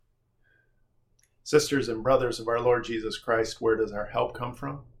Sisters and brothers of our Lord Jesus Christ, where does our help come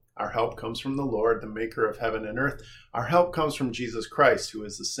from? Our help comes from the Lord, the maker of heaven and earth. Our help comes from Jesus Christ, who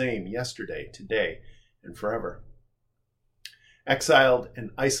is the same yesterday, today, and forever. Exiled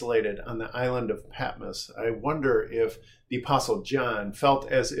and isolated on the island of Patmos, I wonder if the Apostle John felt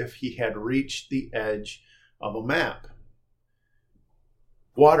as if he had reached the edge of a map.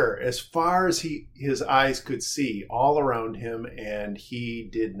 Water as far as his eyes could see all around him, and he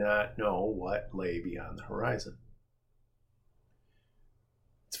did not know what lay beyond the horizon.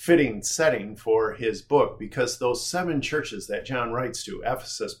 It's a fitting setting for his book because those 7 churches that John writes to,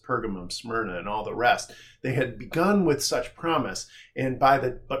 Ephesus, Pergamum, Smyrna, and all the rest, they had begun with such promise. And by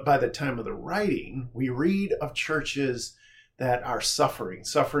the time of the writing, we read of churches that are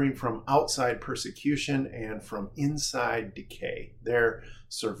suffering from outside persecution and from inside decay. Their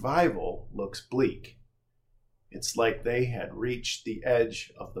survival looks bleak. It's like they had reached the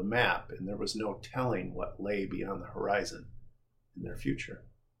edge of the map and there was no telling what lay beyond the horizon in their future.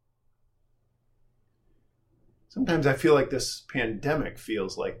 Sometimes I feel like this pandemic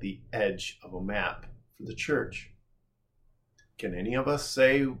feels like the edge of a map for the church. Can any of us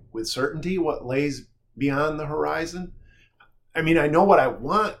say with certainty what lays beyond the horizon? I mean, I know what I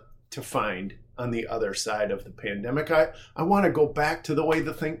want to find on the other side of the pandemic. I want to go back to the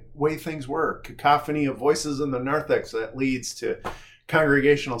way things were. Cacophony of voices in the narthex that leads to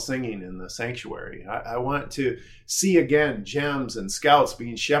congregational singing in the sanctuary. I want to see again gems and scouts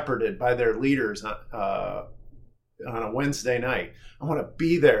being shepherded by their leaders on a Wednesday night. I want to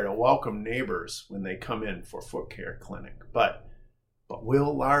be there to welcome neighbors when they come in for foot care clinic. But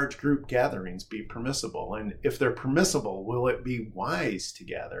will large group gatherings be permissible? And if they're permissible, will it be wise to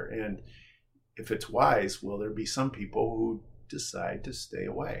gather? And if it's wise, will there be some people who decide to stay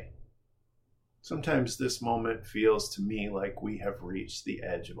away? Sometimes this moment feels to me like we have reached the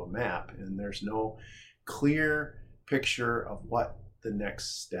edge of a map and there's no clear picture of what the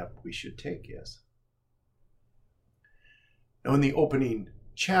next step we should take is. Now, in the opening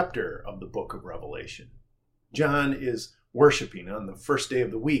chapter of the book of Revelation, John is worshiping on the first day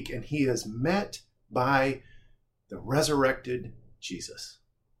of the week, and he is met by the resurrected Jesus.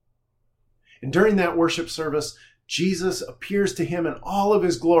 And during that worship service, Jesus appears to him in all of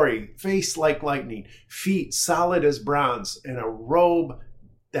his glory, face like lightning, feet solid as bronze, and a robe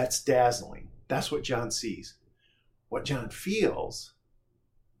that's dazzling. That's what John sees. What John feels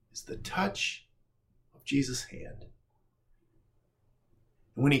is the touch of Jesus' hand.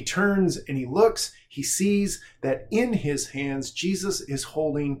 When he turns and he looks, he sees that in his hands, Jesus is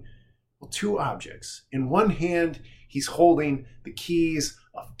holding 2 objects. In one hand, he's holding the keys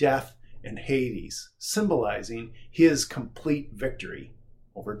of death and Hades, symbolizing his complete victory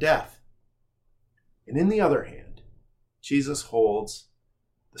over death. And in the other hand, Jesus holds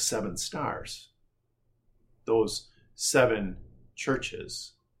the 7 stars, those 7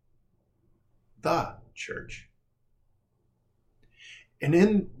 churches, the church. And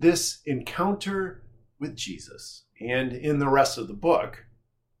in this encounter with Jesus and in the rest of the book,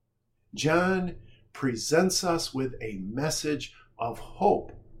 John presents us with a message of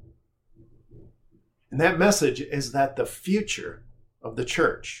hope. And that message is that the future of the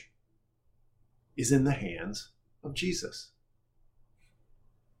church is in the hands of Jesus.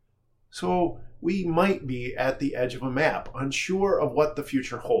 So we might be at the edge of a map, unsure of what the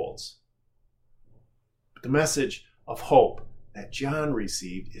future holds. But the message of hope that John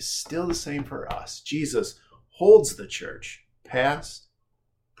received is still the same for us. Jesus holds the church, past,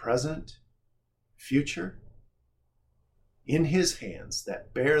 present, future, in his hands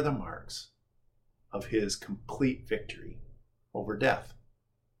that bear the marks of his complete victory over death.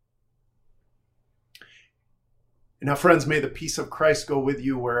 And now, friends, may the peace of Christ go with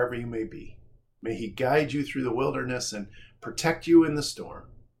you wherever you may be. May he guide you through the wilderness and protect you in the storm.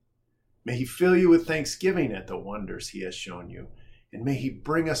 May he fill you with thanksgiving at the wonders he has shown you. And may he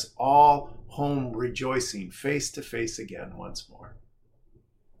bring us all home rejoicing face to face again once more.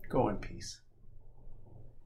 Go in peace.